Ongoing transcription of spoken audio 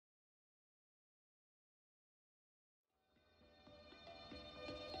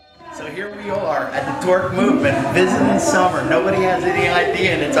So here we are at the Torque Movement, visiting Summer. Nobody has any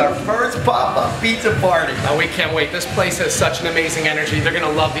idea, and it's our first pop-up pizza party. Oh, we can't wait. This place has such an amazing energy. They're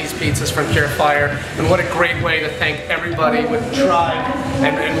going to love these pizzas from Pure Fire. And what a great way to thank everybody with Tribe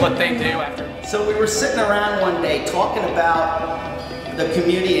and what they do after. So we were sitting around one day talking about the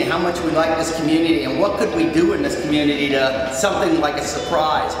community and how much we like this community and what could we do in this community to something like a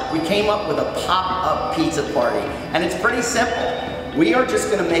surprise. We came up with a pop-up pizza party, and it's pretty simple. We are just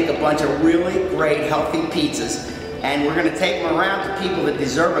going to make a bunch of really great healthy pizzas, and we're going to take them around to people that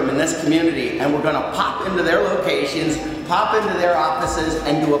deserve them in this community, and we're going to pop into their locations, pop into their offices,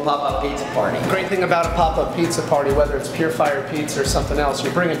 and do a pop-up pizza party. The great thing about a pop-up pizza party, whether it's Pure Fire Pizza or something else,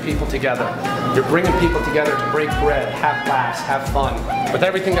 you're bringing people together. You're bringing people together to break bread, have laughs, have fun. With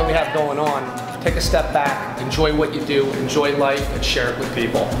everything that we have going on, take a step back, enjoy what you do, enjoy life, and share it with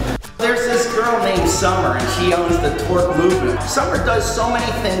people. There's this girl named Summer, and she owns the Torque Movement. Summer does so many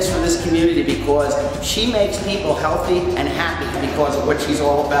things for this community because she makes people healthy and happy because of what she's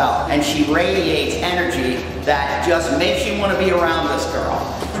all about. And she radiates energy that just makes you want to be around this girl.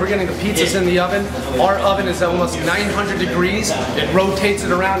 We're getting the pizzas in the oven. Our oven is almost 900 degrees. It rotates it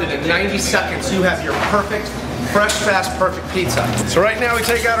around, and in 90 seconds you have your perfect, fresh, fast, perfect pizza. So right now we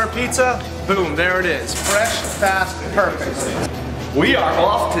take out our pizza, boom, there it is. Fresh, fast, perfect. We are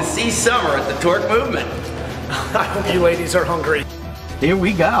off to see Summer at the Torque Movement. I hope you ladies are hungry. Here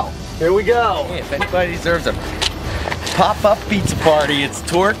we go. Here we go. Hey, if anybody deserves a pop-up pizza party, it's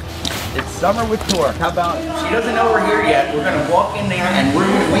Torque. It's Summer with Torque. How about it? She doesn't know we're here yet. We're going to walk in there, and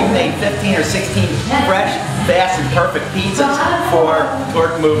we've made 15 or 16 fresh, fast, and perfect pizzas for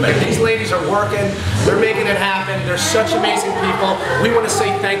Torque Movement. These ladies are working. They're making it happen. They're such amazing people. We want to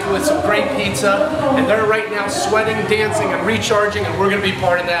say thank you with some great pizza, and they're right now sweating, dancing, and recharging, and we're going to be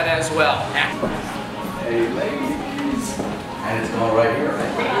part of that as well. Hey, ladies. And it's going right here.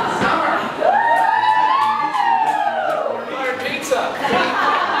 Summer! Fire pizza!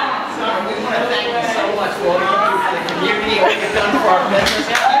 Summer, we want to thank you so much for all you do for the community, all you've done for our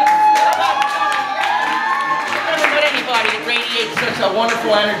business. I've never met anybody that radiates such a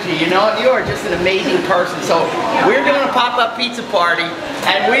wonderful energy. You know, you are just an amazing person. So we're doing a pop-up pizza party,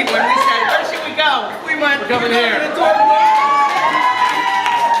 and when we said, where should we go? We went, we're coming here. To the Torque Movement.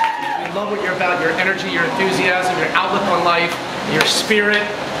 We love what you're about, your energy, your enthusiasm, your outlook on life, your spirit.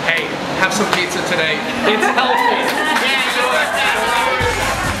 Hey, have some pizza today. It's healthy.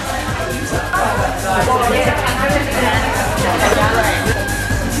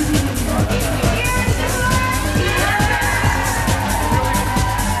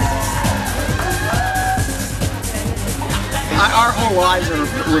 Our whole lives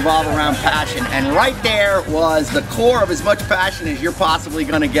revolve around passion, and right there was the core of as much passion as you're possibly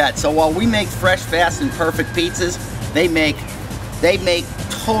going to get. So while we make fresh, fast, and perfect pizzas, they make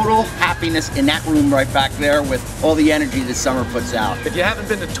total happiness in that room right back there with all the energy that Summer puts out. If you haven't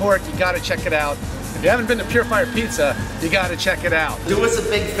been to Torque, you got to check it out. If you haven't been to Pure Fire Pizza, you got to check it out. Do us a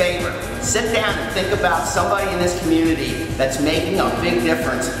big favor. Sit down and think about somebody in this community that's making a big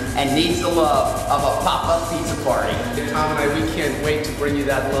difference and needs the love of a pop-up pizza party. Tom and I, we can't wait to bring you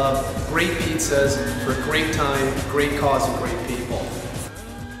that love. Great pizzas for a great time, great cause, and great people.